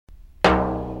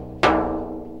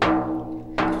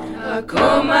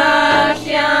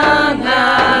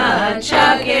Akumahyanga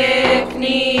chakek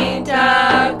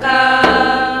nitaka.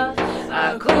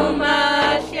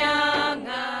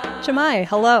 Akumahyanga. Shemai,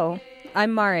 hello.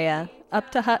 I'm Maria,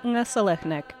 Uptahutnga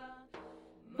Salechnik.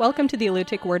 Welcome to the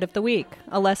Alutiiq Word of the Week,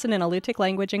 a lesson in Alutiiq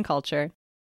language and culture.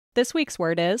 This week's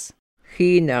word is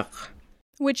Hinak.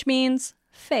 which means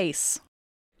face.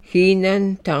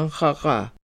 Hinan tangkaka.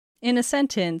 In a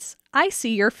sentence, I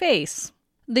see your face.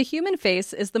 The human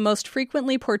face is the most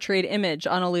frequently portrayed image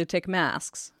on Alutiiq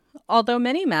masks. Although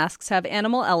many masks have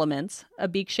animal elements, a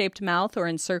beak-shaped mouth or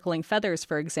encircling feathers,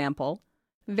 for example,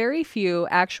 very few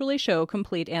actually show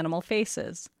complete animal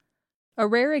faces. A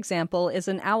rare example is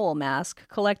an owl mask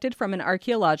collected from an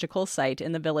archaeological site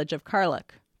in the village of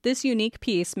Karluk. This unique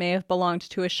piece may have belonged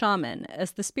to a shaman,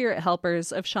 as the spirit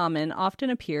helpers of shaman often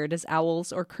appeared as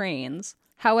owls or cranes.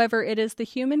 However, it is the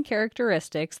human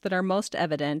characteristics that are most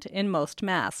evident in most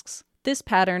masks. This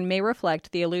pattern may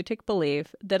reflect the Alutiiq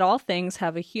belief that all things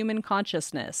have a human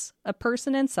consciousness, a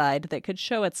person inside that could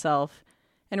show itself,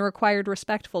 and required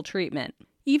respectful treatment.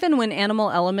 Even when animal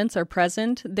elements are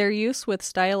present, their use with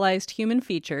stylized human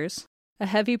features, a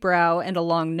heavy brow and a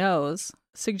long nose,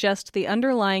 suggest the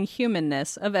underlying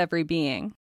humanness of every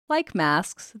being. Like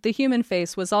masks, the human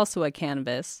face was also a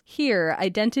canvas. Here,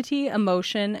 identity,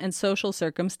 emotion, and social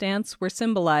circumstance were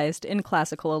symbolized in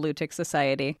classical Alutiiq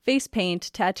society. Face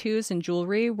paint, tattoos, and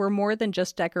jewelry were more than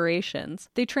just decorations.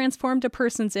 They transformed a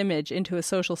person's image into a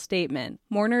social statement.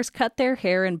 Mourners cut their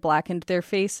hair and blackened their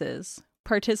faces.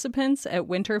 Participants at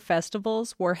winter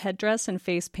festivals wore headdress and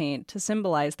face paint to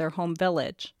symbolize their home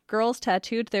village. Girls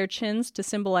tattooed their chins to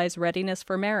symbolize readiness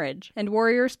for marriage, and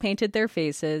warriors painted their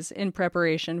faces in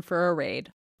preparation for a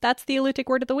raid. That's the Alutiiq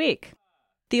Word of the Week.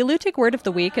 The Alutiiq Word of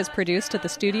the Week is produced at the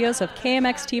studios of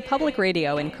KMXT Public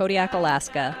Radio in Kodiak,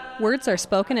 Alaska. Words are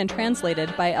spoken and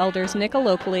translated by elders Nick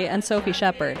Alokli and Sophie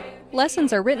Shepard.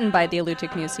 Lessons are written by the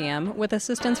Alutiiq Museum with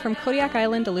assistance from Kodiak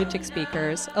Island Alutiiq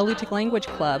speakers, Alutiiq Language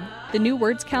Club, the New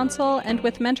Words Council, and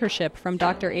with mentorship from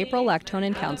Dr. April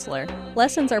Lactonen Counselor.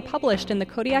 Lessons are published in the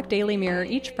Kodiak Daily Mirror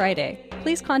each Friday.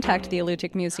 Please contact the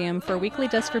Alutiiq Museum for weekly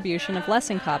distribution of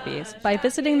lesson copies by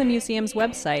visiting the museum's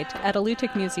website at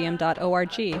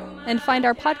alutiiqmuseum.org and find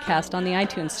our podcast on the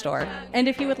iTunes Store. And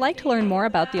if you would like to learn more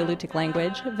about the Alutiiq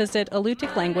language, visit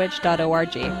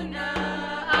alutiiqlanguage.org.